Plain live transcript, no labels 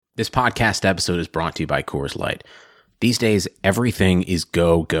This podcast episode is brought to you by Coors Light. These days, everything is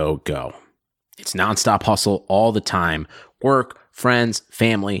go, go, go. It's nonstop hustle all the time. Work, friends,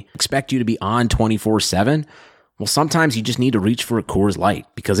 family expect you to be on 24/7. Well, sometimes you just need to reach for a Coors Light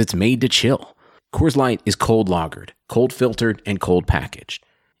because it's made to chill. Coors Light is cold lagered, cold filtered, and cold packaged.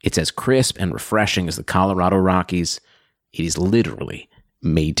 It's as crisp and refreshing as the Colorado Rockies. It is literally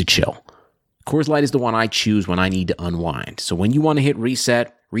made to chill. Coors Light is the one I choose when I need to unwind. So when you want to hit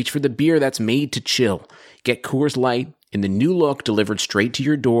reset, reach for the beer that's made to chill. Get Coors Light in the new look delivered straight to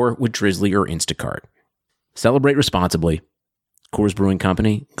your door with Drizzly or Instacart. Celebrate responsibly. Coors Brewing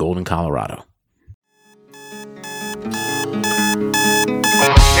Company, Golden, Colorado.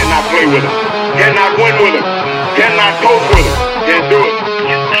 Cannot play with him. Cannot win with him. Cannot coach with him. Can't do it.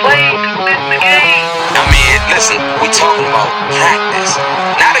 You play to win the game. I mean, listen, we talking about practice.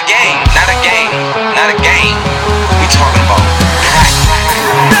 Not a game, not a game, not a game. We talking about practice.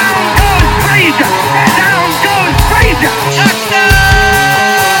 Down goes Frazier. Down goes Frazier. Touchdown!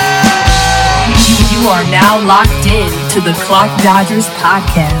 You are now locked in to the Clock Dodgers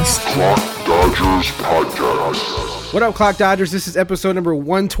podcast. Clock Dodgers Podcast. What up, Clock Dodgers? This is episode number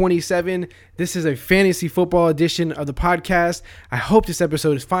 127. This is a fantasy football edition of the podcast. I hope this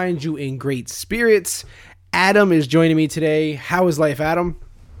episode finds you in great spirits. Adam is joining me today. How is life, Adam?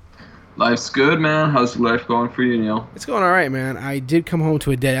 Life's good, man. How's life going for you, Neil? It's going all right, man. I did come home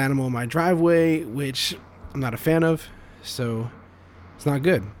to a dead animal in my driveway, which I'm not a fan of, so it's not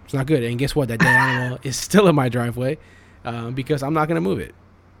good. It's not good. And guess what? That dead animal is still in my driveway because I'm not going to move it.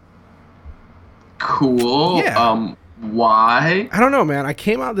 Cool. Yeah. Why? I don't know, man. I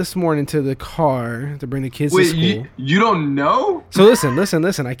came out this morning to the car to bring the kids to school. You don't know? So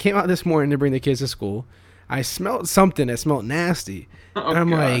listen. I came out this morning to bring the kids to school. I smelled something that smelled nasty. Oh, and I'm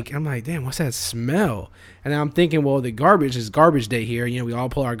God. like, damn, what's that smell? And I'm thinking, well, the garbage is garbage day here. You know, we all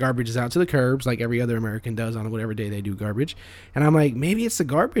pull our garbages out to the curbs like every other American does on whatever day they do garbage. And I'm like, maybe it's the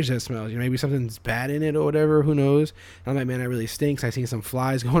garbage that smells. You know, maybe something's bad in it or whatever. Who knows? And I'm like, man, that really stinks. I seen some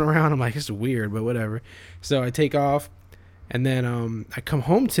flies going around. I'm like, it's weird, but whatever. So I take off. And then I come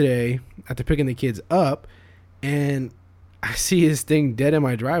home today after picking the kids up. And I see this thing dead in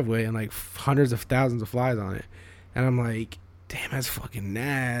my driveway and like hundreds of thousands of flies on it. And I'm like, damn, that's fucking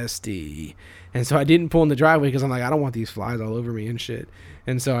nasty. And so I didn't pull in the driveway because I'm like, I don't want these flies all over me and shit.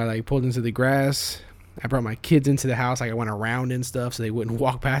 And so I like pulled into the grass. I brought my kids into the house. Like I went around and stuff so they wouldn't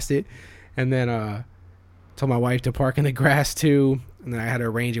walk past it. And then told my wife to park in the grass too. And then I had to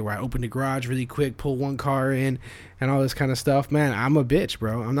arrange it where I opened the garage really quick, pull one car in and all this kind of stuff. Man, I'm a bitch,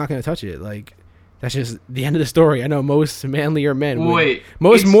 bro. I'm not going to touch it. Like, that's just the end of the story. I know most manlier men would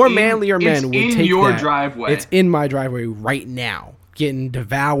take your that. Driveway. It's in my driveway right now, getting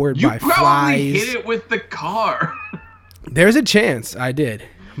devoured by You probably flies. hit it with the car. There's a chance I did,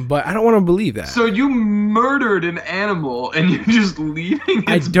 but I don't want to believe that. So you murdered an animal and you're just leaving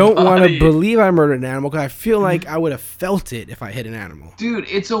I its don't want body. to believe I murdered an animal because I feel like I would have felt it if I hit an animal. Dude,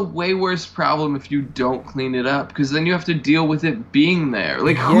 it's a way worse problem if you don't clean it up because then you have to deal with it being there.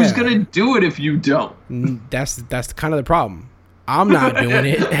 Like, who's Yeah. going to do it if you don't? That's kind of the problem. I'm not doing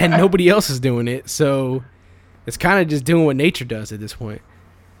it, and nobody else is doing it, so it's kind of just doing what nature does at this point.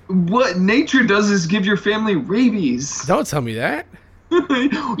 What nature does is give your family rabies. Don't tell me that.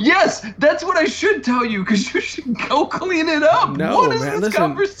 Yes, that's what I should tell you because you should go clean it up. No, What is man. this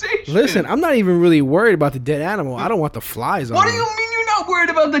conversation? Listen, I'm not even really worried about the dead animal. I don't want the flies on What it. do you mean you're not worried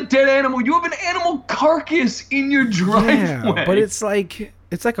about the dead animal? You have an animal carcass in your driveway. Yeah, but it's like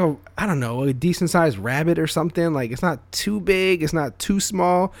a, I don't know, a decent sized rabbit or something. Like, it's not too big, it's not too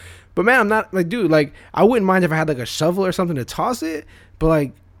small. But man, I'm not like, dude, like, I wouldn't mind if I had like a shovel or something to toss it, but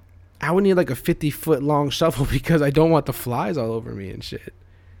like, I would need like a 50-foot long shovel because I don't want the flies all over me and shit.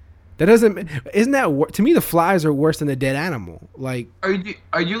 That doesn't, isn't that, to me, the flies are worse than the dead animal. Like, Are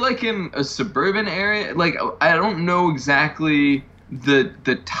you like in a suburban area? Like, I don't know exactly the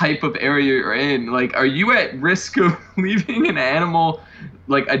type of area you're in. Like, are you at risk of leaving an animal,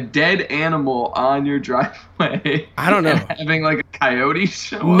 like a dead animal on your driveway? I don't know. And having like a coyote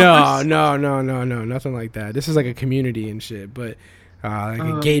show up? No, nothing like that. This is like a community and shit, but like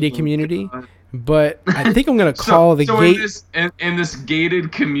a gated community. God. But I think I'm gonna call the gate. In this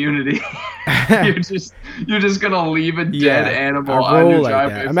gated community, you're just gonna leave a dead animal on your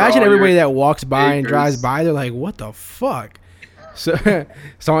driveway. Imagine everybody that walks by and drives by, they're like, "What the fuck?" So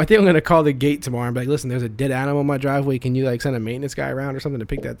I think I'm gonna call the gate tomorrow and be like, "Listen, there's a dead animal in my driveway. Can you like send a maintenance guy around or something to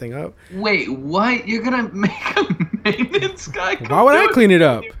pick that thing up?" Wait, what? You're gonna make a maintenance guy? Why would I clean it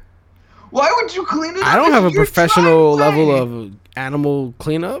up? Why would you clean it up? I don't have a It's your professional driveway. level of animal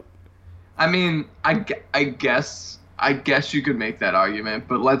cleanup. I mean, I guess I guess you could make that argument,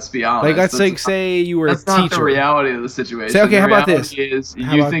 but let's be honest. Like, let's say you were a That's not the teacher. reality of the situation. Say, okay, The how about this? reality is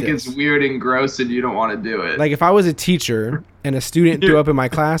How you about think this? it's weird and gross and you don't want to do it. Like, if I was a teacher and a student threw up in my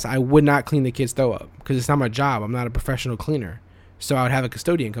class, I would not clean the kid's throw up because it's not my job. I'm not a professional cleaner. So I would have a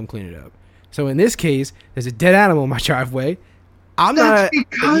custodian come clean it up. So in this case, there's a dead animal in my driveway. That's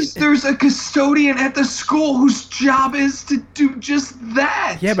because there's a custodian at the school whose job is to do just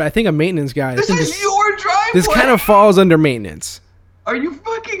that. Yeah, but I think a maintenance guy. This is your driveway. This kind of falls under maintenance. Are you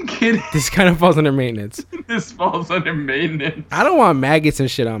fucking kidding? This kind of falls under maintenance. This falls under maintenance. I don't want maggots and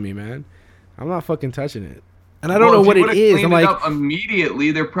shit on me, man. I'm not fucking touching it. And I don't know what it is. I'm like, up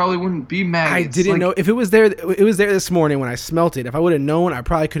immediately, there probably wouldn't be maggots. I didn't know if it was there. It was there this morning when I smelt it. If I would have known, I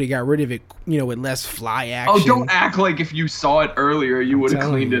probably could have got rid of it, with less fly action. Oh, don't act like if you saw it earlier, you would have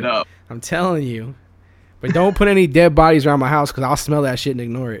cleaned it up. I'm telling you. But don't put any dead bodies around my house because I'll smell that shit and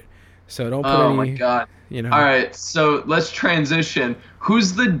ignore it. So don't put any. Oh my god. All right, so let's transition.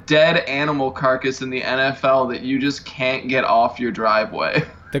 Who's the dead animal carcass in the NFL that you just can't get off your driveway?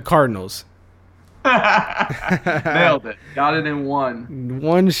 The Cardinals. Nailed it. Got it in one.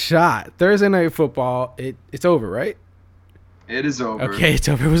 One shot. Thursday Night Football. It's over, right? It is over. Okay, it's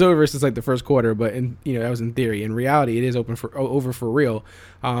over. It was over since like the first quarter, but that was in theory. In reality, it is over for real.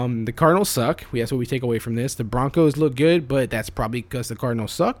 The Cardinals suck. That's what we take away from this. The Broncos look good, but that's probably because the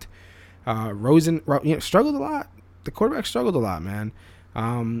Cardinals sucked. Rosen struggled a lot. The quarterback struggled a lot, man.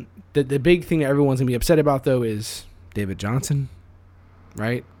 The big thing that everyone's gonna be upset about though is David Johnson,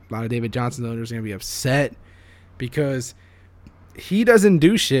 right? A lot of David Johnson owners are gonna be upset because he doesn't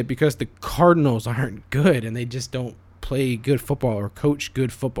do shit because the Cardinals aren't good and they just don't play good football or coach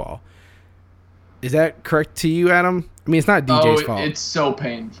good football. Is that correct to you, Adam? I mean, it's not DJ's fault. It's so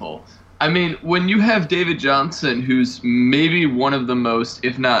painful. I mean, when you have David Johnson, who's maybe one of the most,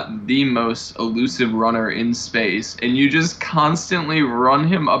 if not the most elusive runner in space, and you just constantly run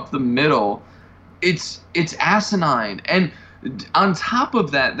him up the middle, it's asinine. And on top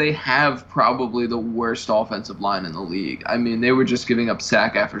of that, they have probably the worst offensive line in the league. I mean, they were just giving up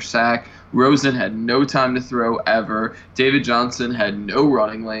sack after sack. Rosen had no time to throw ever. David Johnson had no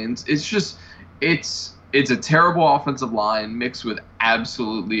running lanes. It's a terrible offensive line mixed with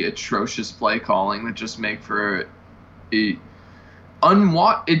absolutely atrocious play calling that just make for it's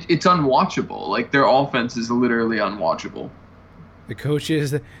unwatchable. Like, their offense is literally unwatchable. The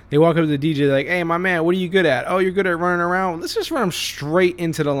coaches, they walk up to the DJ like, hey, my man, what are you good at? Oh, you're good at running around? Let's just run him straight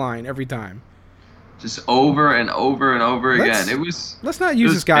into the line every time. Just over and over and over again. Let's not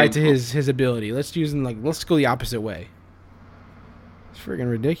use this guy to his ability. Let's use him let's go the opposite way. It's freaking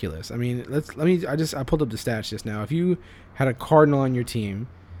ridiculous. I mean, I pulled up the stats just now. If you had a Cardinal on your team,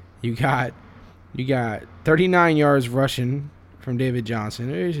 you got 39 yards rushing from David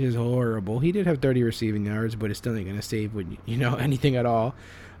Johnson, which is horrible. He did have 30 receiving yards, but it's still not going to save anything at all.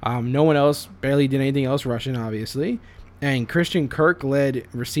 No one else barely did anything else rushing, obviously. And Christian Kirk led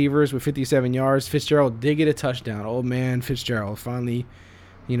receivers with 57 yards. Fitzgerald did get a touchdown. Old man Fitzgerald finally,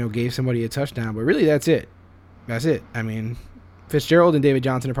 gave somebody a touchdown. But really, that's it. That's it. I mean, Fitzgerald and David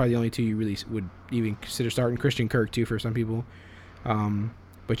Johnson are probably the only two you really would even consider starting. Christian Kirk, too, for some people.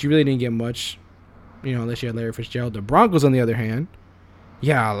 But you really didn't get much. Unless you had Larry Fitzgerald. The Broncos, on the other hand,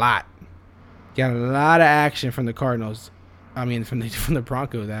 got a lot. Got a lot of action from the Cardinals. I mean, from the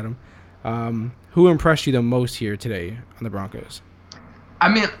Broncos, Adam. Who impressed you the most here today on the Broncos? I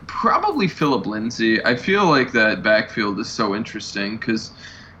mean, probably Phillip Lindsay. I feel like that backfield is so interesting because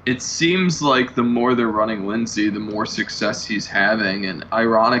it seems like the more they're running Lindsay, the more success he's having. And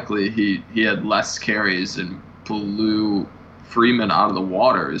ironically, he had less carries and blew Freeman out of the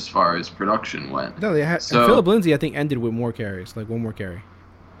water as far as production went. No, they had Phillip Lindsay, I think, ended with more carries, like one more carry.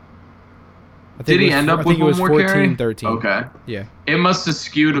 Did he end up with one more 14, carry? 13. Okay. Yeah. It must have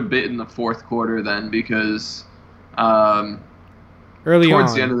skewed a bit in the fourth quarter then because early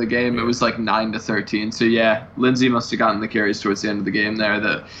towards on, the end of the game, it was like 9-13. So yeah, Lindsay must have gotten the carries towards the end of the game there.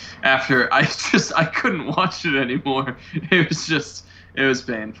 That after I couldn't watch it anymore. It was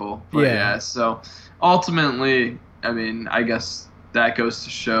painful. But yeah. So ultimately, I mean, I guess that goes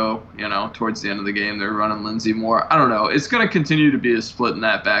to show, towards the end of the game, they're running Lindsay more. I don't know. It's going to continue to be a split in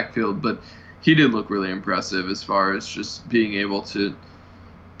that backfield, but he did look really impressive as far as just being able to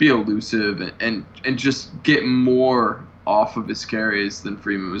be elusive and just get more off of his carries than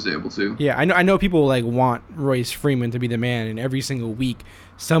Freeman was able to. Yeah, I know people want Royce Freeman to be the man, and every single week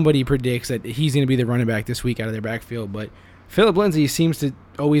somebody predicts that he's going to be the running back this week out of their backfield, but Phillip Lindsay seems to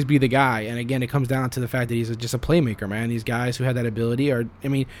always be the guy, and again, it comes down to the fact that he's just a playmaker, man. These guys who have that ability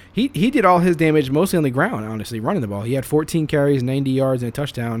he did all his damage mostly on the ground, honestly, running the ball. He had 14 carries, 90 yards, and a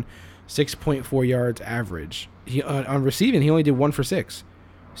touchdown. 6.4 yards average. He on receiving, he only did 1 for 6.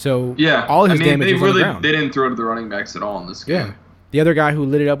 So Yeah, all his damage was on the ground. They didn't throw to the running backs at all in this game. Yeah. The other guy who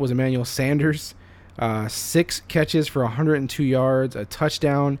lit it up was Emmanuel Sanders. 6 catches for 102 yards, a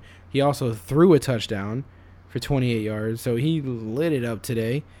touchdown. He also threw a touchdown for 28 yards. So he lit it up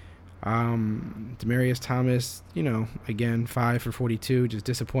today. Demaryius Thomas, again, 5 for 42. Just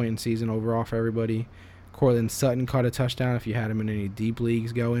disappointing season overall for everybody. Cortland Sutton caught a touchdown if you had him in any deep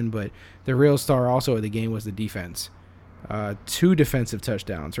leagues going. But the real star also of the game was the defense. 2 defensive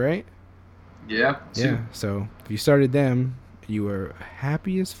touchdowns, right? Yeah. Yeah. So if you started them, you were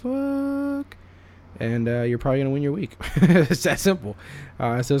happy as fuck. And you're probably going to win your week. It's that simple.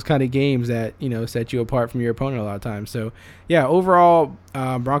 It's those kind of games that, set you apart from your opponent a lot of times. So, yeah, overall,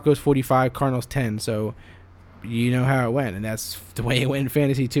 Broncos 45, Cardinals 10. So, you know how it went. And that's the way it went in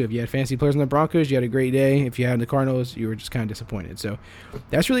fantasy, too. If you had fantasy players in the Broncos, you had a great day. If you had the Cardinals, you were just kind of disappointed. So,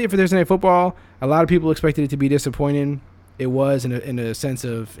 that's really it for Thursday Night Football. A lot of people expected it to be disappointing. It was in a sense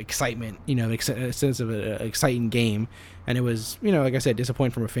of excitement, a sense of an exciting game. And it was, like I said,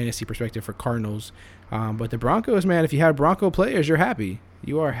 disappointing from a fantasy perspective for Cardinals. But the Broncos, man, if you had Bronco players, you're happy.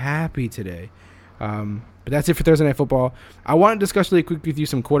 You are happy today. But that's it for Thursday Night Football. I want to discuss really quick with you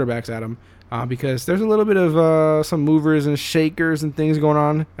some quarterbacks, Adam, because there's a little bit of some movers and shakers and things going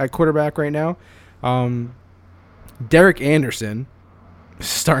on at quarterback right now. Derek Anderson,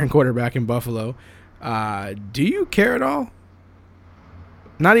 starting quarterback in Buffalo. Do you care at all?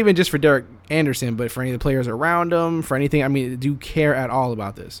 Not even just for Derek Anderson, but for any of the players around him, for anything. I mean, do you care at all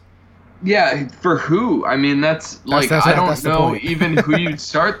about this? Yeah, for who? I mean, that's I don't know even who you'd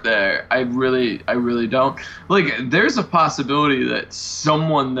start there. I really don't. There's a possibility that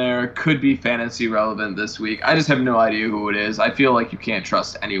someone there could be fantasy relevant this week. I just have no idea who it is. I feel like you can't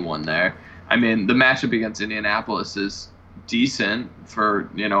trust anyone there. I mean, the matchup against Indianapolis is decent for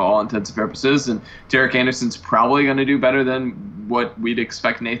all intents and purposes, and Derek Anderson's probably going to do better than what we'd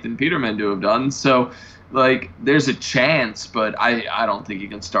expect Nathan Peterman to have done. So there's a chance, but I don't think you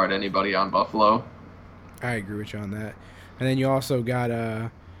can start anybody on Buffalo. I agree with you on that. And then you also got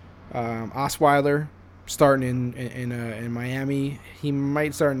Osweiler starting in Miami. He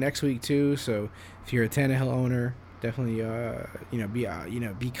might start next week too, so if you're a Tannehill owner, definitely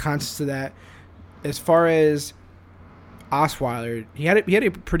be conscious of that. As far as Osweiler, he had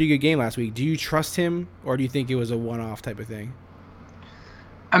a pretty good game last week. Do you trust him, or do you think it was a one-off type of thing?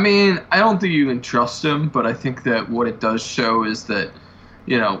 I mean, I don't think you can trust him, but I think that what it does show is that,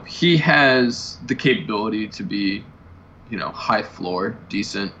 he has the capability to be, high floor,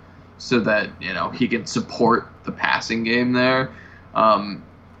 decent, so that, he can support the passing game there.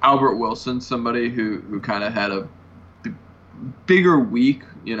 Albert Wilson, somebody who kind of had a bigger week,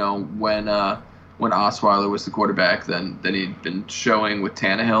 when Osweiler was the quarterback than he'd been showing with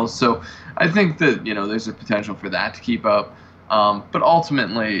Tannehill. So I think that, there's a potential for that to keep up. But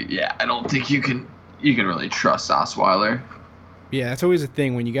ultimately, yeah, I don't think you can really trust Osweiler. Yeah, that's always a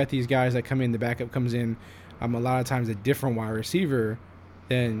thing when you got these guys that come in, the backup comes in, a lot of times a different wide receiver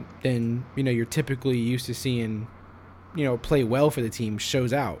than you're typically used to seeing, play well for the team,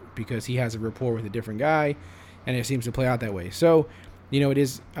 shows out because he has a rapport with a different guy, and it seems to play out that way. So, it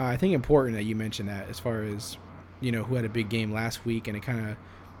is, I think, important that you mention that as far as, who had a big game last week, and it kind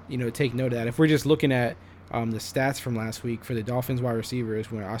of, take note of that. If we're just looking at the stats from last week for the Dolphins wide receivers,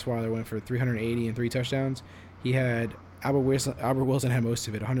 when Osweiler went for 380 and 3 touchdowns, he had Albert Wilson had most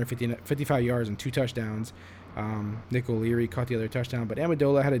of it, 155 yards and 2 touchdowns. Nick O'Leary caught the other touchdown, but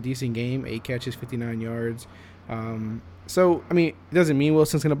Amendola had a decent game, 8 catches, 59 yards. So, I mean, it doesn't mean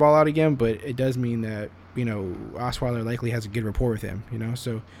Wilson's going to ball out again, but it does mean that, Osweiler likely has a good rapport with him,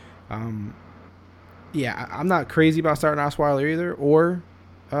 So, yeah, I'm not crazy about starting Osweiler either, or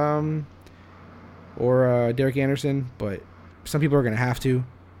Derek Anderson, but some people are going to have to.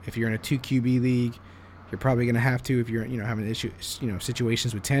 If you're in a 2 QB league, you're probably going to have to if you're, having issues,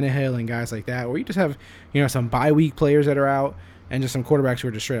 situations with Tannehill and guys like that, or you just have, some bye week players that are out and just some quarterbacks who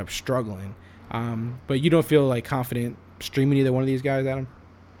are just straight up struggling. But you don't feel confident streaming either one of these guys, Adam?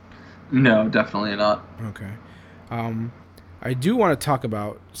 No, definitely not. Okay. I do want to talk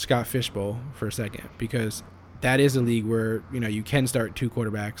about Scott Fishbowl for a second, because that is a league where, you can start 2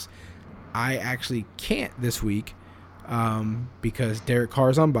 quarterbacks. I actually can't this week because Derek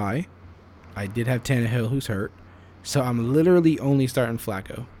Carr's on bye. I did have Tannehill, who's hurt. So I'm literally only starting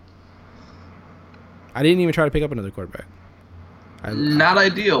Flacco. I didn't even try to pick up another quarterback. Not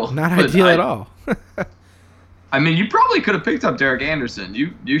ideal. Not ideal at all. I mean, you probably could have picked up Derek Anderson.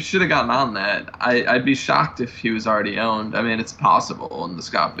 You should have gotten on that. I'd be shocked if he was already owned. I mean, it's possible in the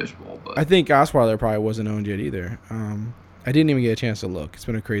Scott Fishbowl. But I think Osweiler probably wasn't owned yet either. I didn't even get a chance to look. It's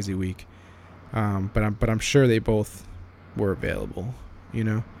been a crazy week. But I'm sure they both were available, you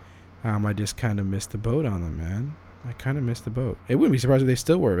know. I just kind of missed the boat on them, man. I kind of missed the boat. It wouldn't be surprised if they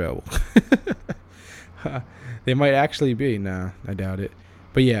still were available. They might actually be. Nah, I doubt it.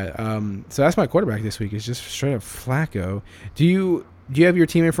 But yeah, so that's my quarterback this week. It's just straight up Flacco. Do you have your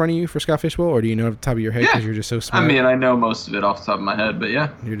team in front of you for Scott Fishbowl, or do you know off the top of your head because you're just so smart? I mean, I know most of it off the top of my head, but yeah.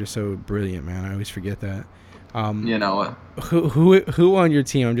 You're just so brilliant, man. I always forget that. You know, who on your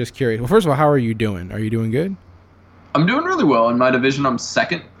team? I'm just curious. Well, first of all, how are you doing? Are you doing good? I'm doing really well in my division. I'm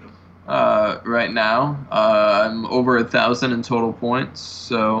second right now. I'm over 1,000 in total points.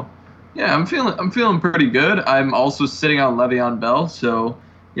 So yeah, I'm feeling pretty good. I'm also sitting on Le'Veon Bell, so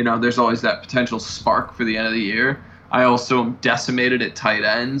you know, there's always that potential spark for the end of the year. I also am decimated at tight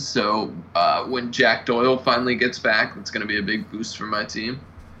ends, so when Jack Doyle finally gets back, that's going to be a big boost for my team.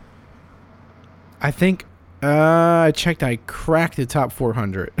 I think I checked. I cracked the top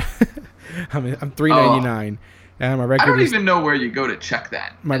 400. I'm 399, and my record. I don't even know where you go to check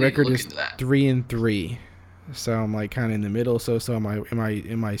that. My record is 3-3, so I'm like kind of in the middle. So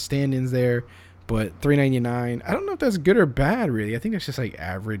in my stand-ins there, but 399. I don't know if that's good or bad, really. I think it's just like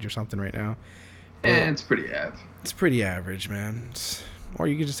average or something right now. It's pretty average. It's pretty average, man. Or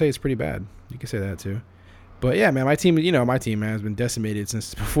you could just say it's pretty bad. You could say that too. But yeah, man, my team, man, has been decimated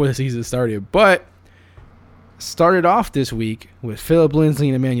since before the season started. But started off this week with Phillip Lindsay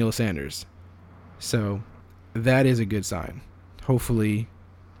and Emmanuel Sanders. So that is a good sign. Hopefully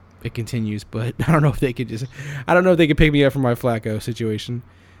it continues, but I don't know if they could pick me up from my Flacco situation.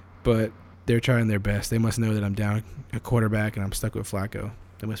 But they're trying their best. They must know that I'm down a quarterback and I'm stuck with Flacco.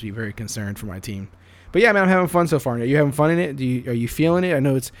 They must be very concerned for my team. But yeah, man, I'm having fun so far. Are you having fun in it? Are you feeling it? I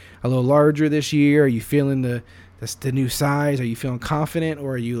know it's a little larger this year. Are you feeling the new size? Are you feeling confident,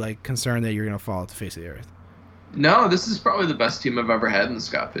 or are you like concerned that you're going to fall off the face of the earth? No, this is probably the best team I've ever had in the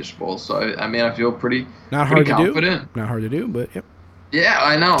Scott Fish Bowl. So I feel pretty confident. Not hard to do, but yep. Yeah,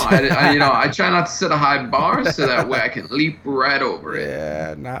 I know. I try not to set a high bar so that way I can leap right over it.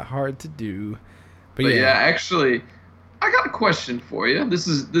 Yeah, not hard to do. But yeah, actually, I got a question for you. This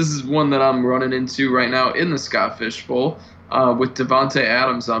is one that I'm running into right now in the Scott Fish Bowl. With Devontae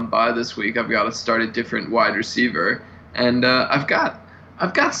Adams on bye this week, I've got to start a different wide receiver, and I've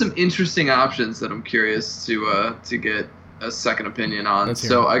got some interesting options that I'm curious to get a second opinion on.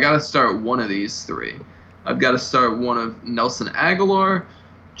 So I got to start one of these three. I've got to start one of Nelson Aguilar,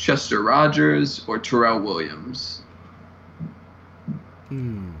 Chester Rogers, or Terrell Williams.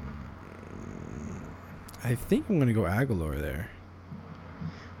 I think I'm going to go Aguilar there.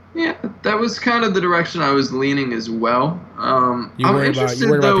 Yeah, that was kind of the direction I was leaning as well. You worried about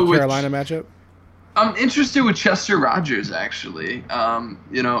the Carolina matchup? I'm interested with Chester Rogers, actually.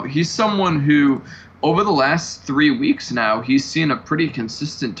 He's someone who, over the last 3 weeks now, he's seen a pretty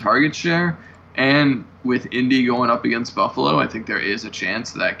consistent target share. And with Indy going up against Buffalo, I think there is a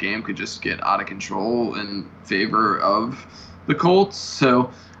chance that game could just get out of control in favor of the Colts. So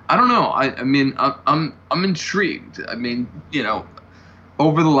I don't know. I'm intrigued.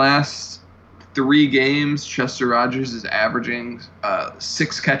 Over the last 3 games, Chester Rogers is averaging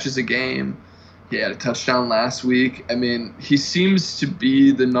 6 catches a game. He had a touchdown last week. He seems to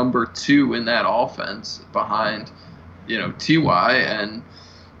be the number 2 in that offense behind, T.Y. And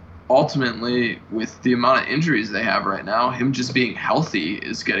ultimately, with the amount of injuries they have right now, him just being healthy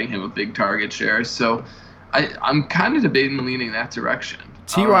is getting him a big target share. So I'm kind of debating leaning that direction.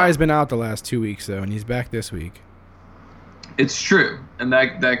 T.Y. has been out the last 2 weeks, though, and he's back this week. It's true, and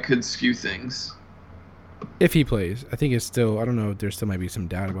that could skew things. If he plays. I think it's still, I don't know, there still might be some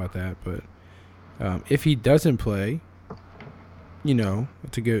doubt about that, but if he doesn't play,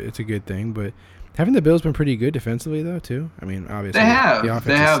 it's a good thing. But haven't the Bills been pretty good defensively, though, too? Obviously. They have. The offense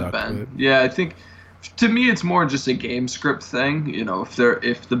they have sucked, been. But yeah, I think, to me, it's more just a game script thing.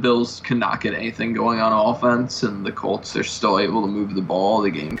 If the Bills cannot get anything going on offense and the Colts are still able to move the ball,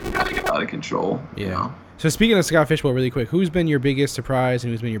 the game can kind of get out of control. Yeah. So speaking of Scott Fish Bowl, really quick, who's been your biggest surprise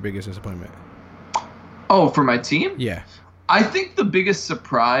and who's been your biggest disappointment? Oh, for my team? Yeah. I think the biggest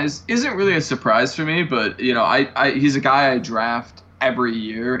surprise isn't really a surprise for me, but he's a guy I draft every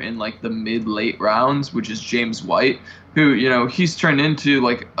year in like the mid-late rounds, which is James White, who he's turned into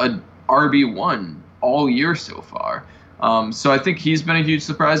like a RB1 all year so far. So I think he's been a huge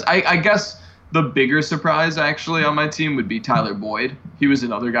surprise. I guess the bigger surprise actually on my team would be Tyler Boyd. He was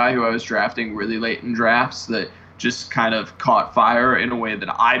another guy who I was drafting really late in drafts that just kind of caught fire in a way that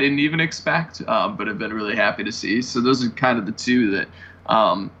I didn't even expect, but have been really happy to see. So those are kind of the two that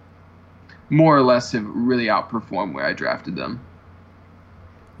more or less have really outperformed where I drafted them.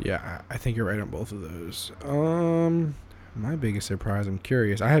 Yeah, I think you're right on both of those. My biggest surprise, I'm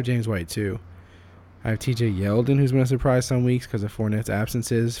curious. I have James White, too. I have TJ Yeldon, who's been a surprise some weeks because of Fournette's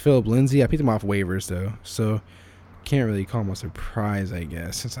absences. Philip Lindsay, I picked him off waivers, though. So, can't really call him a surprise, I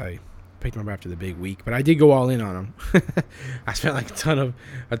guess, since I picked him up after the big week. But I did go all in on him. I spent like a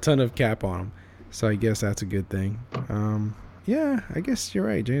ton of cap on him. So, I guess that's a good thing. Yeah, I guess you're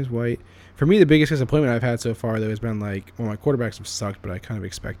right. James White. For me, the biggest disappointment I've had so far, though, has been like, well, my quarterbacks have sucked, but I kind of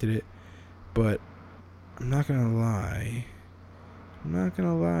expected it. But I'm not going to lie.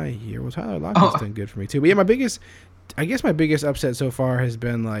 Here. Well, Tyler Lockett's done good for me, too. But yeah, my biggest upset so far has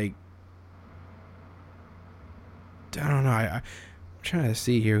been like, I don't know. I'm trying to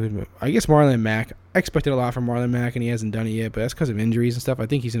see here. I guess Marlon Mack. I expected a lot from Marlon Mack, and he hasn't done it yet, but that's because of injuries and stuff. I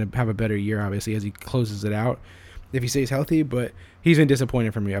think he's going to have a better year, obviously, as he closes it out, if he stays healthy, but he's been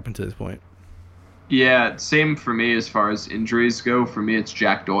disappointing for me up until this point. Yeah, same for me as far as injuries go. For me, it's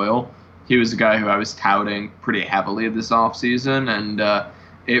Jack Doyle. He was a guy who I was touting pretty heavily this offseason, and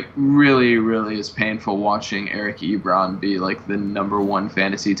it really, really is painful watching Eric Ebron be like the number one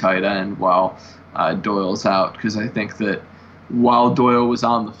fantasy tight end while Doyle's out, because I think that while Doyle was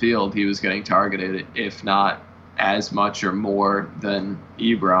on the field, he was getting targeted, if not as much or more than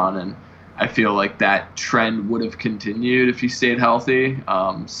Ebron, and I feel like that trend would have continued if he stayed healthy.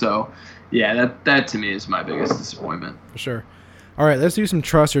 So, yeah, that to me is my biggest disappointment. For sure. All right, let's do some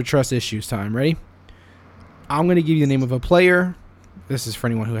trust or trust issues time. Ready? I'm going to give you the name of a player. This is for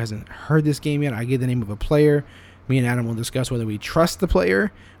anyone who hasn't heard this game yet. I give the name of a player. Me and Adam will discuss whether we trust the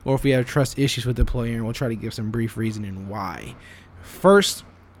player or if we have trust issues with the player, and we'll try to give some brief reasoning why. First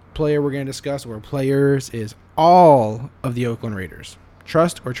player we're going to discuss, or players, is all of the Oakland Raiders.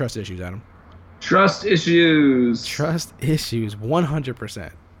 Trust or trust issues, Adam? Trust issues. Trust issues,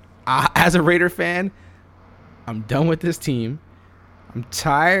 100%. As a Raider fan, I'm done with this team. I'm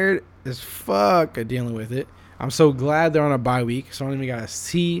tired as fuck of dealing with it. I'm so glad they're on a bye week, so I don't even got to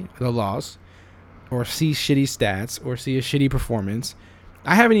see the loss or see shitty stats or see a shitty performance.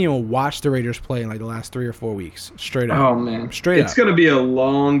 I haven't even watched the Raiders play in like the last 3 or 4 weeks. Straight up. Oh, man. Straight up. It's going to be a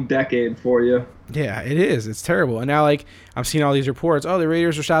long decade for you. Yeah, it is. It's terrible. And now, like, I'm seeing all these reports. Oh, the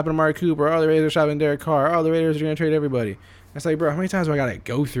Raiders are shopping Amari Cooper. Oh, the Raiders are shopping Derek Carr. Oh, the Raiders are going to trade everybody. It's like, bro, how many times do I got to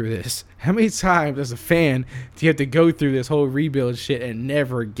go through this? How many times as a fan do you have to go through this whole rebuild shit and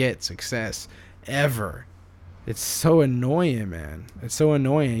never get success? Ever. It's so annoying, man. It's so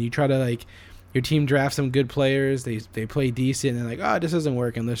annoying. You try to, like, your team drafts some good players. They play decent, and they're like, oh, this isn't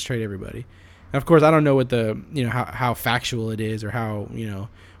working. Let's trade everybody. And, of course, I don't know what the, how factual it is or how,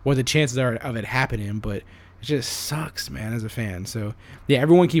 what the chances are of it happening, but it just sucks, man, as a fan. So, yeah,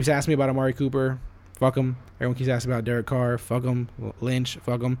 everyone keeps asking me about Amari Cooper. Fuck him. Everyone keeps asking about Derek Carr. Fuck him. Lynch.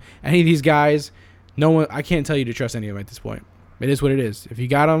 Fuck him. Any of these guys, I can't tell you to trust any of them at this point. It is what it is. If you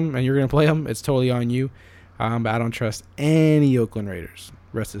got them and you're going to play them, it's totally on you. But I don't trust any Oakland Raiders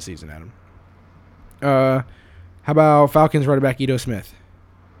rest of the season, Adam. How about Falcons running back Ito Smith?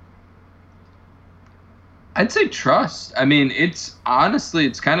 I'd say trust. I mean, it's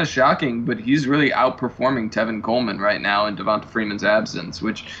kind of shocking, but he's really outperforming Tevin Coleman right now in Devonta Freeman's absence,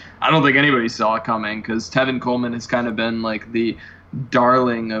 which I don't think anybody saw coming, because Tevin Coleman has kind of been like the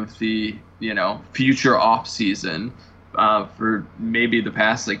darling of the, future off season for maybe the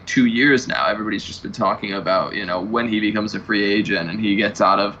past like 2 years now. Everybody's just been talking about, when he becomes a free agent and he gets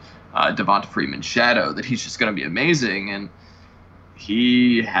out of Devonta Freeman's shadow, that he's just going to be amazing. And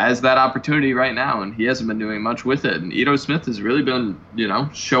he has that opportunity right now, and he hasn't been doing much with it. And Ito Smith has really been,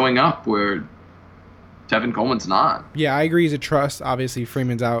 showing up where Tevin Coleman's not. Yeah, I agree. He's a trust. Obviously,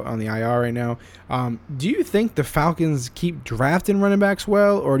 Freeman's out on the IR right now. Do you think the Falcons keep drafting running backs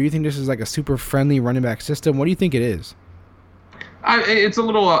well, or do you think this is like a super friendly running back system? What do you think it is? It's a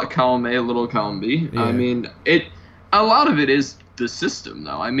little column A, a little column B. Yeah. I mean, a lot of it is the system,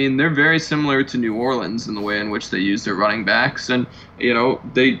 though. I mean, they're very similar to New Orleans in the way in which they use their running backs, and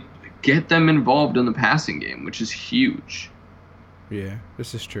they get them involved in the passing game, which is huge. Yeah,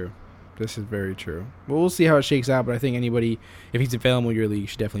 this is true. This is very true. Well, we'll see how it shakes out, but I think anybody, if he's available in your league,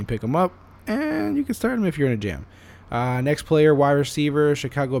 should definitely pick him up, and you can start him if you're in a jam. Next player, wide receiver,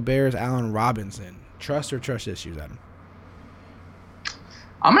 Chicago Bears, Allen Robinson. Trust or trust issues, Adam?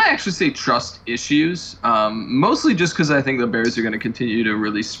 I'm going to actually say trust issues, mostly just because I think the Bears are going to continue to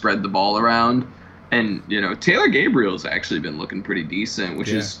really spread the ball around. And, Taylor Gabriel's actually been looking pretty decent, which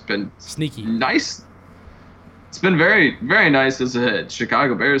has been sneaky, nice. It's been very, very nice as a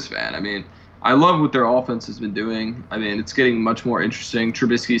Chicago Bears fan. I mean, I love what their offense has been doing. I mean, it's getting much more interesting.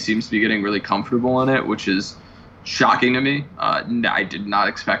 Trubisky seems to be getting really comfortable in it, which is shocking to me. I did not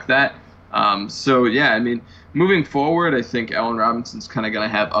expect that. So, yeah, I mean, moving forward, I think Allen Robinson's kind of going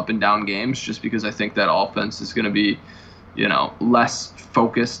to have up and down games just because I think that offense is going to be less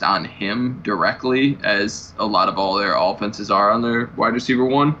focused on him directly as a lot of all their offenses are on their wide receiver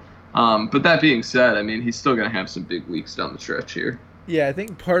one. But that being said, I mean, he's still going to have some big weeks down the stretch here. Yeah, I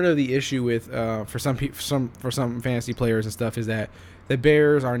think part of the issue with for some fantasy players and stuff is that the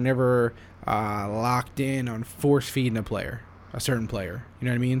Bears are never locked in on force feeding a certain player. You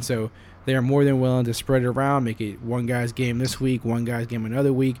know what I mean? So they are more than willing to spread it around, make it one guy's game this week, one guy's game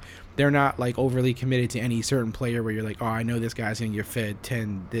another week. They're not like overly committed to any certain player where you're like, oh, I know this guy's going to get fed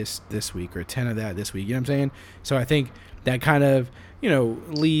 10 this week or 10 of that this week. You know what I'm saying? So I think that kind of,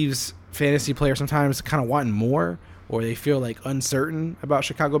 leaves fantasy players sometimes kind of wanting more, or they feel like uncertain about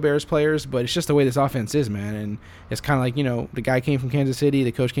Chicago Bears players, but it's just the way this offense is, man. And it's kind of like, the guy came from Kansas City,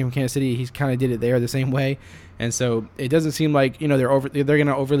 the coach came from Kansas City, he's kind of did it there the same way. And so it doesn't seem like, they're going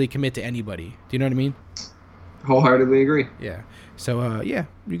to overly commit to anybody. Do you know what I mean? Wholeheartedly agree. Yeah. So,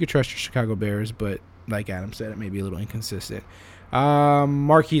 you could trust your Chicago Bears, but like Adam said, it may be a little inconsistent.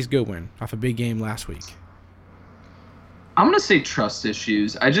 Marquise Goodwin off a big game last week. I'm going to say trust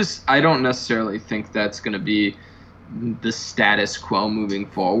issues. I don't necessarily think that's going to be the status quo moving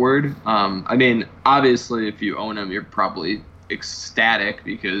forward. I mean, obviously, if you own him, you're probably ecstatic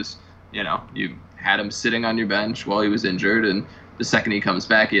because, you had him sitting on your bench while he was injured, and the second he comes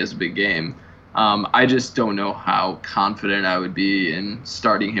back, he has a big game. I just don't know how confident I would be in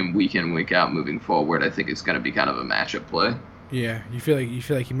starting him week in, week out moving forward. I think it's going to be kind of a matchup play. Yeah, you feel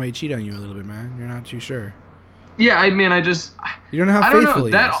like he might cheat on you a little bit, man. You're not too sure. Yeah, I mean, you don't know how faithful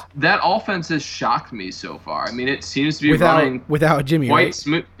he is. That offense has shocked me so far. I mean, it seems to be running without Jimmy, quite right?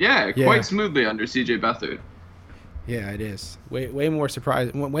 smooth. Yeah, quite smoothly under CJ Beathard. Yeah, it is. Way more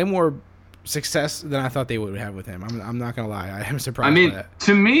surprise, way more success than I thought they would have with him. I'm not gonna lie, I am surprised. I mean, by that.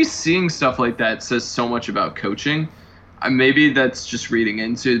 To me, seeing stuff like that says so much about coaching. Maybe that's just reading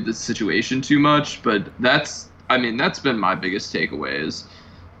into the situation too much, but that's been my biggest takeaway is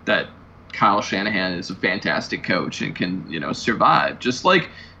that Kyle Shanahan is a fantastic coach and can, survive. Just like,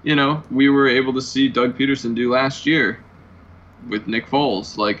 we were able to see Doug Peterson do last year with Nick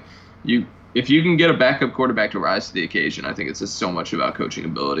Foles. Like, if you can get a backup quarterback to rise to the occasion, I think it's just so much about coaching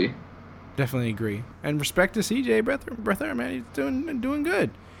ability. Definitely agree. And respect to CJ Beathard, man. He's doing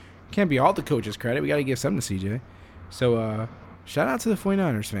good. Can't be all the coach's credit. We got to give some to CJ. So, shout out to the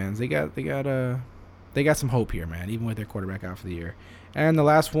 49ers fans. They got some hope here, man, even with their quarterback out for the year. And the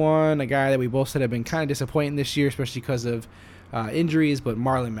last one, a guy that we both said have been kind of disappointing this year, especially because of injuries, but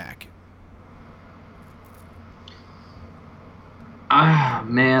Marlon Mack.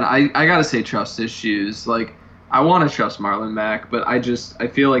 Man, I got to say trust issues. Like, I want to trust Marlon Mack, but I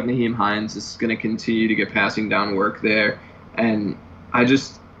feel like Nyheim Hines is going to continue to get passing down work there. And I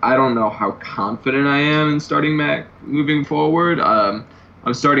don't know how confident I am in starting Mack moving forward. I'm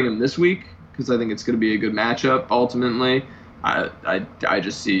starting him this week because I think it's going to be a good matchup ultimately. I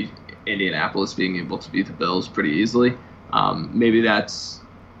just see Indianapolis being able to beat the Bills pretty easily. Maybe that's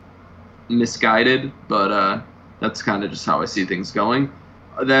misguided, but that's kind of just how I see things going.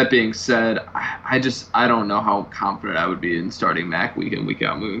 That being said, I don't know how confident I would be in starting Mack week in, week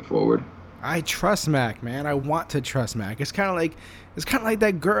out moving forward. I trust Mack, man. I want to trust Mack. It's kind of like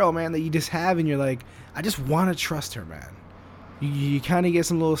that girl, man, that you just have and you're like, I just want to trust her, man. You kind of get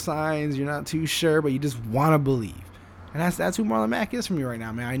some little signs, you're not too sure, but you just want to believe. And that's who Marlon Mack is for me right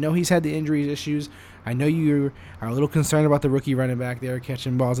now, man. I know he's had the injuries issues. I know you are a little concerned about the rookie running back there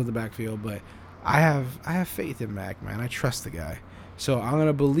catching balls at the backfield, but I have faith in Mack, man. I trust the guy. So I'm going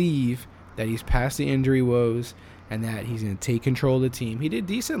to believe that he's past the injury woes and that he's going to take control of the team. He did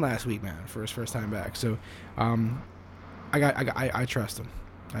decent last week, man, for his first time back. So I trust him.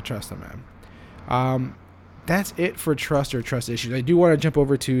 I trust him, man. That's it for trust or trust issues. I do want to jump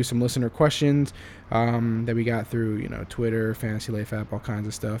over to some listener questions that we got through, Twitter, Fantasy Life app, all kinds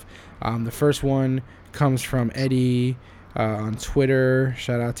of stuff. The first one comes from Eddie on Twitter.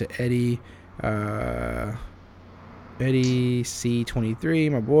 Shout out to Eddie. Eddie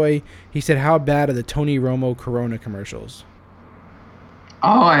C23, my boy. He said, how bad are the Tony Romo Corona commercials?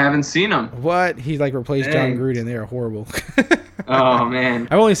 Oh, I haven't seen them. What? He replaced John Gruden. They are horrible. Oh, man.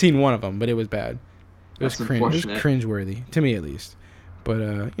 I've only seen one of them, but it was bad. It was unfortunate. cringeworthy, to me at least. But,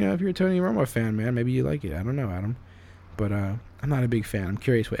 if you're a Tony Romo fan, man, maybe you like it. I don't know, Adam. But I'm not a big fan. I'm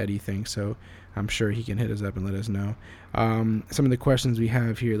curious what Eddie thinks, so I'm sure he can hit us up and let us know. Some of the questions we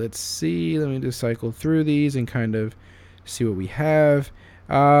have here. Let's see. Let me just cycle through these and kind of see what we have.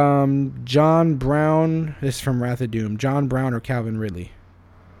 John Brown. This is from Wrath of Doom. John Brown or Calvin Ridley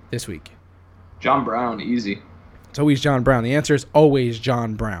this week? John Brown, easy. It's always John Brown. The answer is always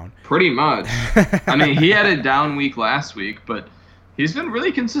John Brown. Pretty much. I mean, he had a down week last week, but he's been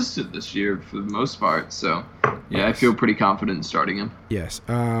really consistent this year for the most part. So, yeah, I Yes. feel pretty confident in starting him. Yes.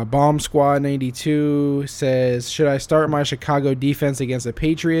 Bomb Squad 92 says, should I start my Chicago defense against the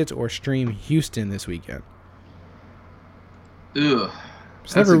Patriots or stream Houston this weekend? Ugh.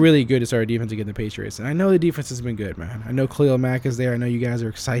 It's never really good to start a defense against the Patriots. And I know the defense has been good, man. I know Khalil Mack is there. I know you guys are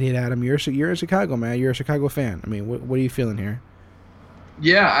excited at him. You're in Chicago, man. You're a Chicago fan. I mean, what are you feeling here?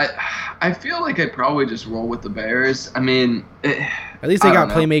 Yeah, I feel like I'd probably just roll with the Bears. I mean, At least they I got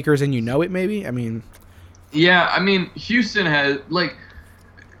don't know. playmakers and you know it, maybe? I mean, Yeah, I mean, Houston has, like,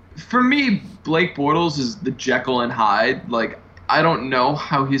 for me, Blake Bortles is the Jekyll and Hyde. Like, I don't know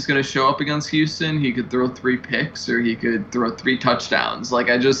how he's going to show up against Houston. He could throw 3 picks or he could throw 3 touchdowns. Like,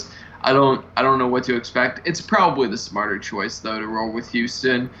 I don't know what to expect. It's probably the smarter choice, though, to roll with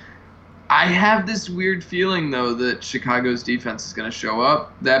Houston. I have this weird feeling, though, that Chicago's defense is going to show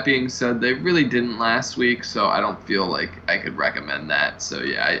up. That being said, they really didn't last week, so I don't feel like I could recommend that. So,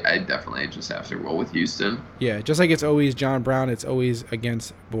 yeah, I definitely just have to roll with Houston. yeah, just like it's always John Brown, it's always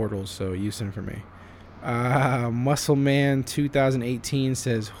against Bortles, so Houston for me. Muscleman 2018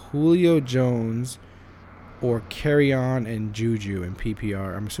 says Julio Jones or Carry-On and Juju in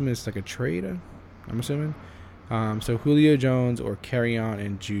PPR. I'm assuming it's like a trade. I'm assuming. So Julio Jones or Carry-On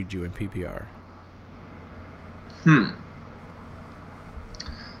and Juju in PPR.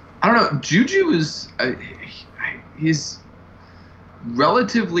 I don't know. Juju is he's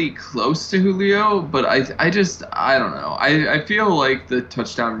relatively close to Julio, but I don't know. I feel like the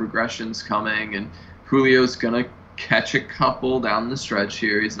touchdown regression's coming, and Julio's gonna catch a couple down the stretch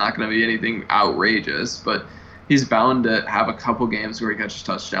here. He's not gonna be anything outrageous, but he's bound to have a couple games where he catches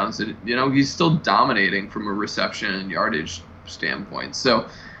touchdowns. And he's still dominating from a reception and yardage standpoint. So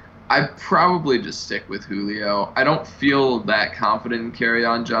I probably just stick with Julio. I don't feel that confident in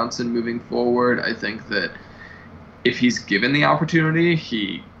Carry-On Johnson moving forward. I think that if he's given the opportunity,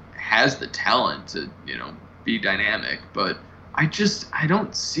 he has the talent to, be dynamic. But I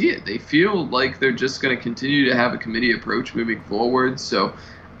don't see it. They feel like they're just going to continue to have a committee approach moving forward. So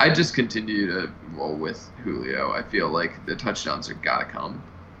I just continue to roll with Julio. I feel like the touchdowns are got to come.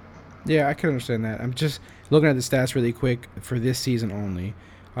 Yeah, I can understand that. I'm just looking at the stats really quick for this season only.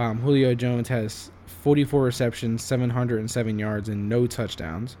 Julio Jones has 44 receptions, 707 yards, and no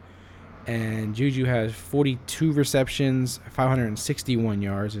touchdowns. And Juju has 42 receptions, 561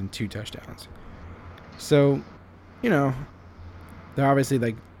 yards, and 2 touchdowns. So, they're obviously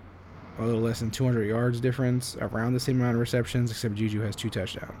like a little less than 200 yards difference, around the same amount of receptions, except Juju has 2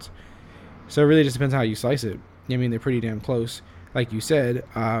 touchdowns. So it really just depends how you slice it. I mean, they're pretty damn close. Like you said,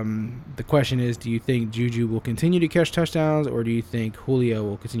 the question is, do you think Juju will continue to catch touchdowns, or do you think Julio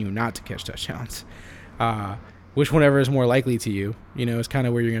will continue not to catch touchdowns? Which one ever is more likely to you? It's kind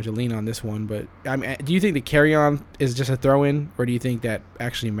of where you're going to have to lean on this one. But I mean, do you think the carry-on is just a throw-in, or do you think that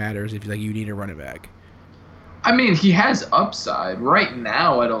actually matters if you need a running back? I mean, he has upside. Right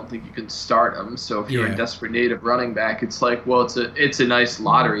now, I don't think you can start him. So if you're Yeah. in desperate need of running back, it's like, well, it's a nice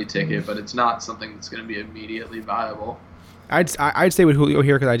lottery ticket, but it's not something that's going to be immediately viable. I'd stay with Julio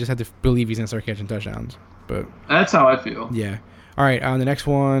here because I just have to believe he's going to start catching touchdowns. But That's how I feel. yeah. All right, on the next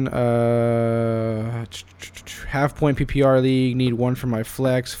one, half-point PPR league, need one for my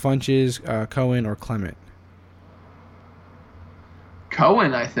flex, Funches, Cohen, or Clement.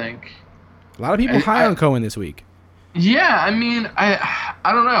 Cohen, I think. A lot of people high on Cohen this week. Yeah, I mean, I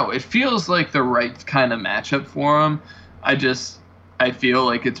don't know. It feels like the right kind of matchup for him. I feel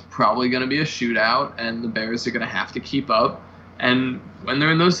like it's probably going to be a shootout, and the Bears are going to have to keep up. And when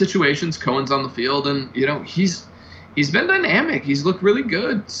they're in those situations, Cohen's on the field, and he's been dynamic. He's looked really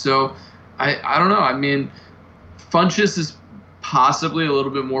good. So I don't know. I mean, Funches is possibly a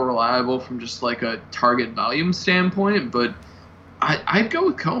little bit more reliable from just like a target volume standpoint, but I'd go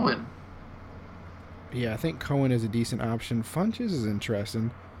with Cohen. Yeah, I think Cohen is a decent option. Funches is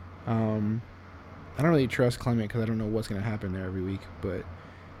interesting. I don't really trust Clement because I don't know what's going to happen there every week. But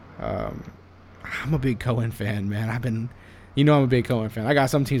I'm a big Cohen fan, man. I'm a big Cohen fan. I got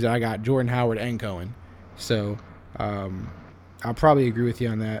some teams that I got Jordan Howard and Cohen. So I'll probably agree with you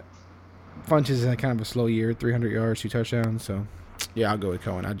on that. Funches is kind of a slow year, 300 yards, 2 touchdowns. So, yeah, I'll go with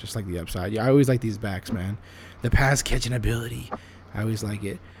Cohen. I just like the upside. Yeah, I always like these backs, man. The pass catching ability. I always like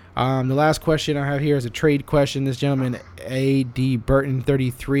it. The last question I have here is a trade question. This gentleman, A.D. Burton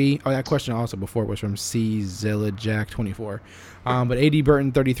 33. Oh, that question also before was from C. Zilla Jack 24. But A.D.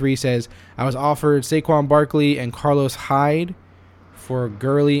 Burton 33 says, I was offered Saquon Barkley and Carlos Hyde for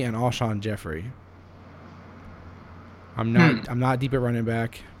Gurley and Alshon Jeffrey. I'm not deep at running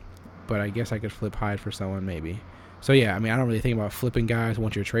back, but I guess I could flip Hyde for someone maybe. So, yeah, I don't really think about flipping guys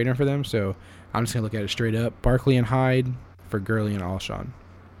once you're trading for them. So, I'm just going to look at it straight up. Barkley and Hyde for Gurley and Alshon.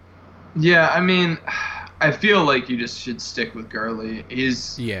 Yeah, I mean, I feel like you just should stick with Gurley.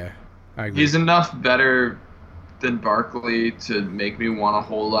 Yeah, I agree. He's enough better than Barkley to make me want to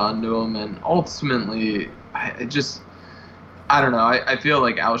hold on to him, and ultimately, I don't know. I feel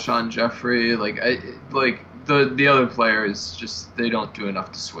like Alshon Jeffrey, the other players, just they don't do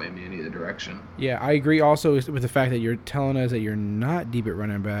enough to sway me in either direction. Yeah, I agree also with the fact that you're telling us that you're not deep at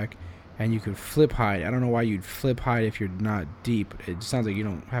running back and you could flip hide. I don't know why you'd flip hide if you're not deep. It sounds like you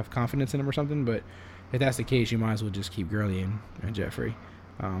don't have confidence in him or something, but if that's the case, you might as well just keep Gurley and Jeffrey,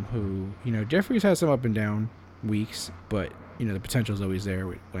 who, Jeffrey's had some up and down weeks, but, the potential is always there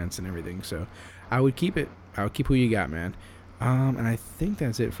with Wentz and everything. So I would keep it. I would keep who you got, man. And I think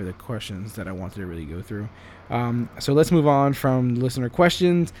that's it for the questions that I wanted to really go through. So let's move on from listener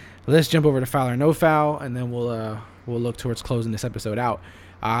questions. Let's jump over to Foul or No Foul, and then we'll look towards closing this episode out.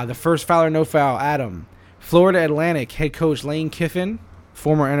 The first Foul or No Foul, Adam. Florida Atlantic head coach Lane Kiffin,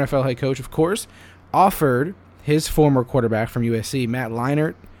 former NFL head coach, of course, offered his former quarterback from USC, Matt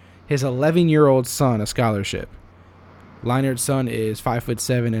Leinart, his 11-year-old son a scholarship. Leinart's son is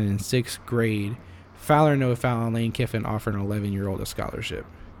 5'7" and in 6th grade. Foul or No Foul on Lane Kiffin offered an 11-year-old a scholarship?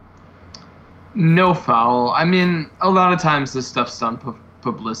 No foul. I mean, a lot of times this stuff's done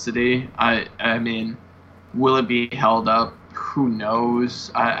publicity. I mean, will it be held up? Who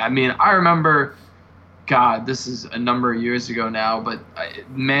knows? I mean, I remember, God, this is a number of years ago now, but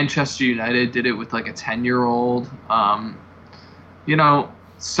Manchester United did it with like a 10-year-old.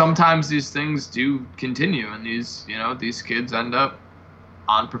 Sometimes these things do continue, and these kids end up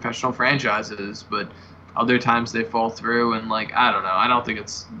on professional franchises, but other times they fall through, and I don't know. I don't think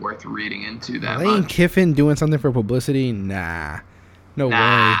it's worth reading into that Lane much. Kiffin doing something for publicity? Nah. No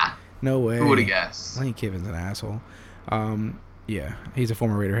way. Who would have guessed? Lane Kiffin's an asshole. Yeah, he's a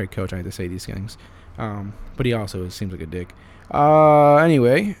former Raider head coach. I hate to say these things. But he also seems like a dick.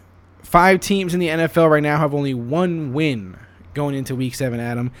 Anyway, 5 teams in the NFL right now have only 1 win going into Week 7,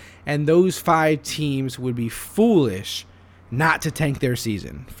 Adam. And those 5 teams would be foolish not to tank their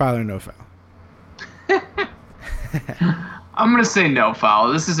season. Foul or No Foul? I'm going to say no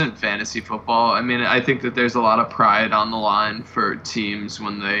foul. This isn't fantasy football. I mean, I think that there's a lot of pride on the line for teams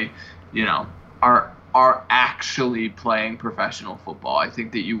when they, are actually playing professional football. I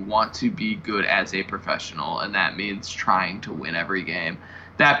think that you want to be good as a professional, and that means trying to win every game.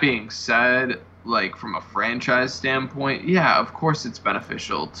 That being said, from a franchise standpoint, yeah, of course it's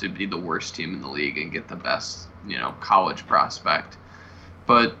beneficial to be the worst team in the league and get the best, college prospect.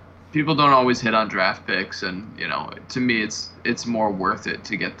 But people don't always hit on draft picks, and to me it's more worth it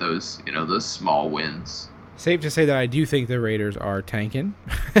to get those those small wins. Safe to say that I do think the Raiders are tanking.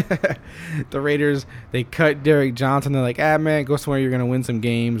 The Raiders, they cut Derek Johnson. They're like, man, go somewhere you're going to win some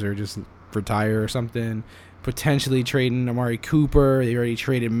games or just retire or something. Potentially trading Amari Cooper. They already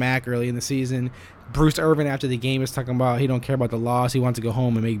traded Mack early in the season. Bruce Irvin after the game is talking about he don't care about the loss. He wants to go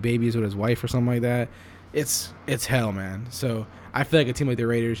home and make babies with his wife or something like that. It's hell, man. So I feel like a team like the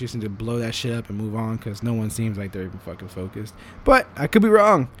Raiders just need to blow that shit up and move on because no one seems like they're even fucking focused. But I could be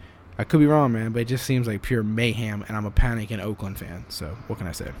wrong. Man. But it just seems like pure mayhem, and I'm a panicking Oakland fan. So what can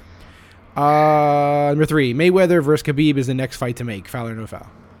I say? Number 3, Mayweather versus Khabib is the next fight to make. Foul or No Foul?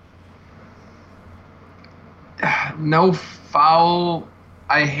 No foul.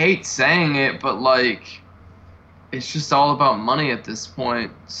 I hate saying it, but it's just all about money at this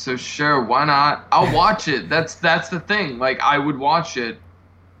point. So sure, why not? I'll watch it. That's the thing. I would watch it.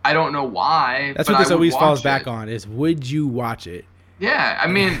 I don't know why. That's what this always falls back on is would you watch it? Yeah, I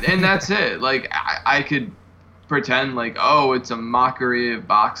mean, and that's it. I could pretend it's a mockery of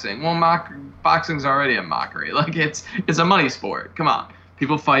boxing. Well, boxing's already a mockery. It's a money sport. Come on.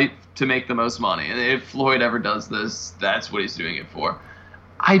 People fight to make the most money. And if Floyd ever does this, that's what he's doing it for.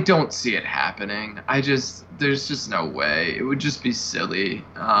 I don't see it happening. There's just no way. It would just be silly.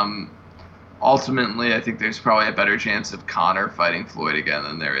 Ultimately, I think there's probably a better chance of Conor fighting Floyd again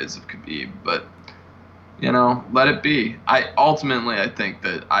than there is of Khabib. But, let it be. I think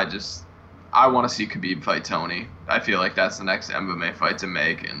that I want to see Khabib fight Tony. I feel like that's the next MMA fight to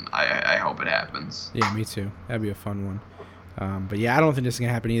make, and I hope it happens. Yeah, me too. That'd be a fun one. But yeah, I don't think this is going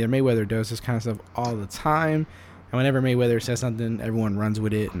to happen either. Mayweather does this kind of stuff all the time. And whenever Mayweather says something, everyone runs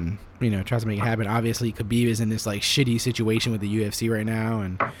with it and, tries to make it happen. Obviously, Khabib is in this, shitty situation with the UFC right now.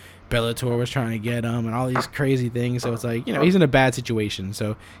 And Bellator was trying to get him and all these crazy things. So it's he's in a bad situation.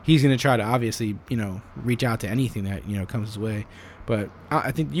 So he's going to try to obviously, reach out to anything that, comes his way. But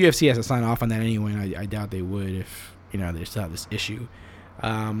I think the UFC has to sign off on that anyway. And I doubt they would if, they still have this issue.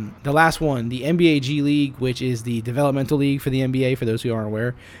 The last one, the NBA G League, which is the developmental league for the NBA, for those who aren't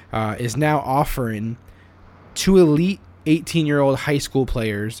aware, is now offering 2 elite 18-year-old high school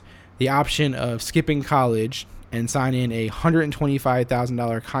players the option of skipping college and signing a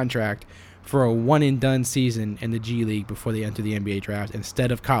 $125,000 contract for a one-and-done season in the G League before they enter the NBA draft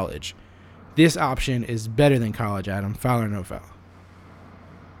instead of college. This option is better than college, Adam. Foul or no foul?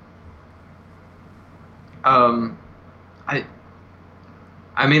 I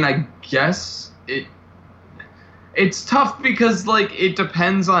mean, I guess it's tough because, like, it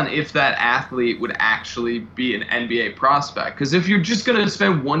depends on if that athlete would actually be an NBA prospect. Because if you're just going to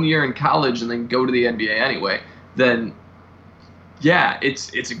spend 1 year in college and then go to the NBA anyway, then, yeah,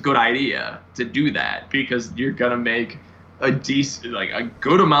 it's a good idea to do that because you're going to make a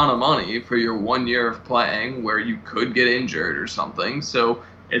good amount of money for your 1 year of playing where you could get injured or something. So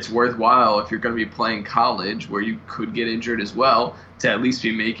it's worthwhile if you're going to be playing college where you could get injured as well to at least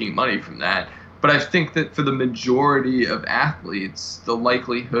be making money from that. But I think that for the majority of athletes, the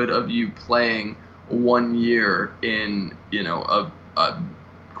likelihood of you playing 1 year in, a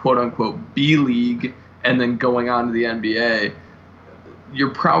quote unquote B league and then going on to the NBA,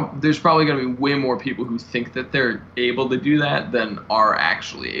 there's probably going to be way more people who think that they're able to do that than are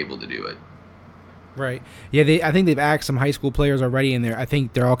actually able to do it. Right. Yeah, I think they've asked some high school players already in there. I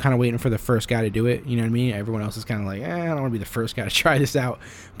think they're all kind of waiting for the first guy to do it. You know what I mean? Everyone else is kind of like, I don't want to be the first guy to try this out.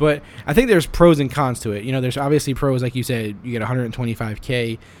 But I think there's pros and cons to it. There's obviously pros, like you said, you get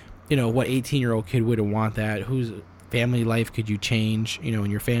 $125K. What 18-year-old kid wouldn't want that? Whose family life could you change, in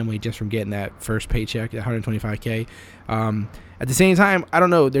your family just from getting that first paycheck, that $125K? At the same time, I don't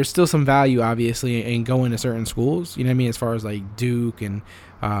know. There's still some value, obviously, in going to certain schools. You know what I mean? As far as like Duke and,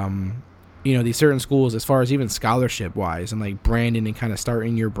 these certain schools, as far as even scholarship wise and like branding and kind of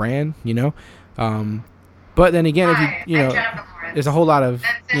starting your brand, but then again, if you there's a whole lot of,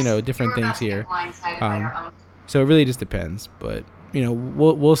 different things here. So it really just depends, but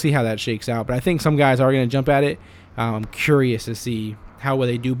we'll see how that shakes out. But I think some guys are going to jump at it. I'm curious to see how well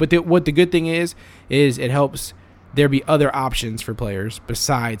they do. But what the good thing is it helps there be other options for players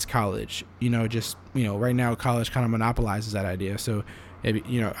besides college. Right now college kind of monopolizes that idea. So,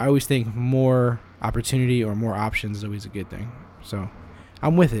 I always think more opportunity or more options is always a good thing. So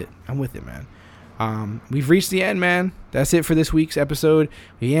I'm with it, man. We've reached the end, man. That's it for this week's episode.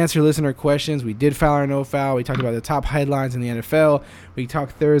 We answered listener questions. We did foul or no foul. We talked about the top headlines in the NFL. We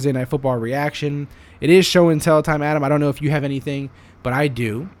talked Thursday Night Football reaction. It is show and tell time, Adam. I don't know if you have anything, but I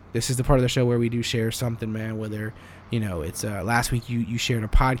do. This is the part of the show where we do share something, man, whether it's last week you shared a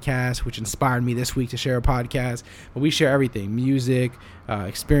podcast, which inspired me this week to share a podcast. But we share everything: music,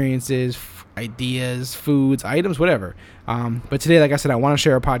 experiences, ideas, foods, items, whatever. But today, like I said, I want to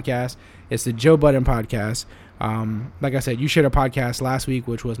share a podcast. It's the Joe Budden podcast. Like I said, you shared a podcast last week,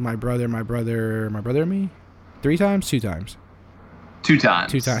 which was my brother and me. 3 times? 2 times? 2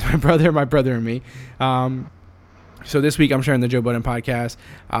 times. 2 times. My brother and me. So this week I'm sharing the Joe Budden podcast.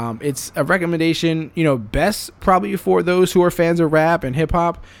 It's a recommendation, best probably for those who are fans of rap and hip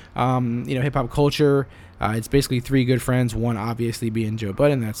hop, hip hop culture. It's basically 3 good friends, one obviously being Joe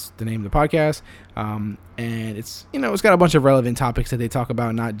Budden. That's the name of the podcast. And it's, it's got a bunch of relevant topics that they talk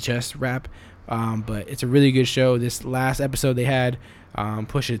about, not just rap. But it's a really good show. This last episode they had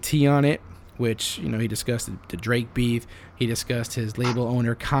Pusha T on it, which, he discussed the Drake beef. He discussed his label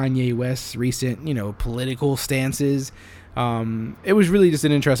owner Kanye West's recent, political stances. It was really just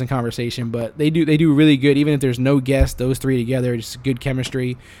an interesting conversation, but they do really good. Even if there's no guest, those 3 together, just good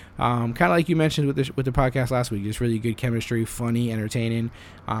chemistry. Kind of like you mentioned with the podcast last week, just really good chemistry, funny, entertaining.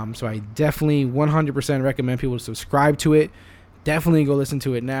 So I definitely 100% recommend people to subscribe to it. Definitely go listen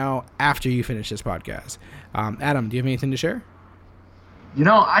to it now after you finish this podcast. Adam, do you have anything to share?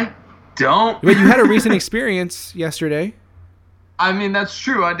 I don't. But you had a recent experience yesterday. I mean, that's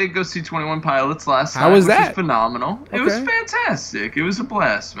true. I did go see 21 Pilots last night. How was which that? Was phenomenal. Okay. It was fantastic. It was a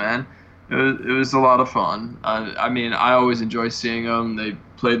blast, man. It was a lot of fun. I mean, I always enjoy seeing them. They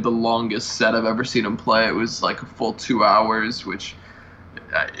played the longest set I've ever seen them play. It was like a full 2 hours, which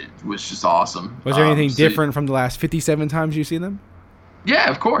it was just awesome. Was there anything different from the last 57 times you've seen them?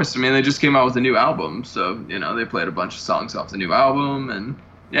 Yeah, of course. I mean, they just came out with a new album, so they played a bunch of songs off the new album, and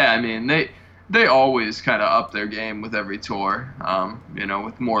yeah, I mean they always kind of up their game with every tour,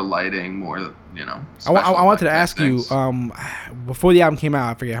 with more lighting, more, I wanted to ask you, before the album came out,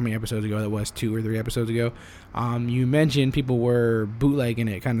 I forget how many episodes ago that was, 2 or 3 episodes ago, you mentioned people were bootlegging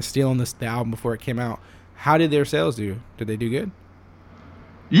it, kind of stealing the album before it came out. How did their sales do? Did they do good?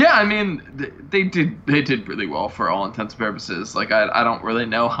 Yeah, I mean, they did really well for all intents and purposes. Like, I don't really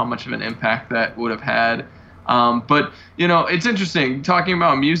know how much of an impact that would have had. But, it's interesting. Talking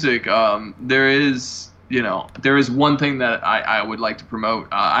about music, there is one thing that I would like to promote.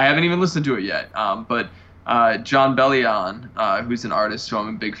 I haven't even listened to it yet, but John Bellion, who's an artist who I'm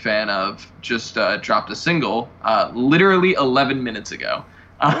a big fan of, just dropped a single literally 11 minutes ago.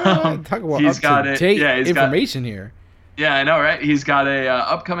 Talk about up-to-date information here. Yeah, I know, right? He's got a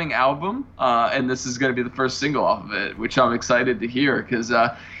upcoming album, and this is going to be the first single off of it, which I'm excited to hear because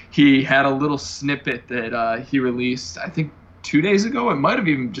he had a little snippet that he released, I think, 2 days ago. It might have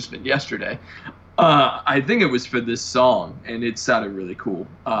even just been yesterday. I think it was for this song, and it sounded really cool.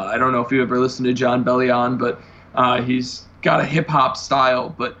 I don't know if you ever listened to John Bellion, but he's got a hip-hop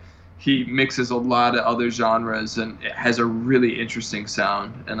style, but he mixes a lot of other genres, and it has a really interesting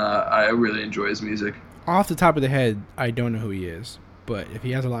sound, and I really enjoy his music. Off the top of the head, I don't know who he is, but if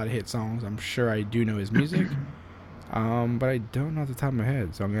he has a lot of hit songs, I'm sure I do know his music. But I don't know off the top of my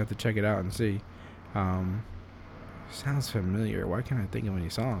head, so I'm going to have to check it out and see. Sounds familiar. Why can't I think of any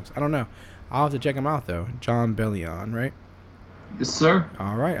songs? I don't know. I'll have to check him out, though. John Bellion, right? Yes, sir.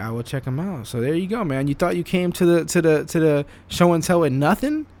 All right, I will check him out. So there you go, man. You thought you came to the show and tell with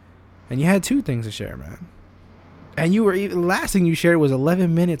nothing, and you had 2 things to share, man. And you were the last thing you shared was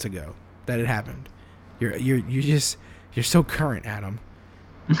 11 minutes ago that it happened. You're so current, Adam.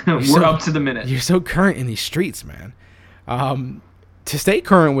 We're up to the minute. You're so current in these streets, man. To stay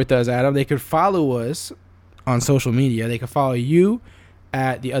current with us, Adam, they could follow us on social media. They can follow you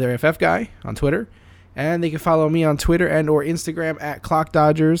at the Other FF Guy on Twitter, and they can follow me on Twitter and or Instagram at Clock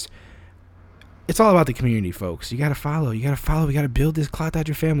Dodgers. It's all about the community, folks. You got to follow. We got to build this Clock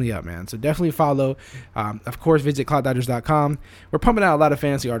Dodger family up, man. So definitely follow. Of course, visit clockdodgers.com. We're pumping out a lot of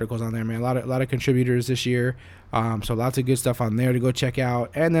fantasy articles on there, man. A lot of contributors this year. So lots of good stuff on there to go check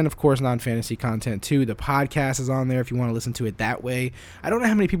out. And then, of course, non-fantasy content, too. The podcast is on there if you want to listen to it that way. I don't know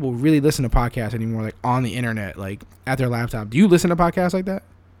how many people really listen to podcasts anymore, like on the internet, like at their laptop. Do you listen to podcasts like that?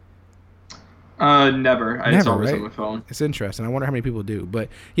 Never. It's always right? on my phone. It's interesting. I wonder how many people do. But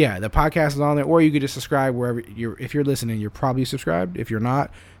yeah, the podcast is on there, or you could just subscribe wherever if you're listening, you're probably subscribed. If you're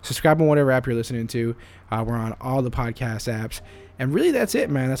not, subscribe on whatever app you're listening to. We're on all the podcast apps. And really, that's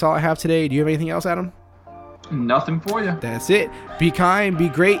it, man. That's all I have today. Do you have anything else, Adam? Nothing for you. That's it. Be kind, be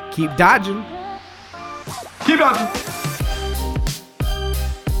great, keep dodging. Keep dodging.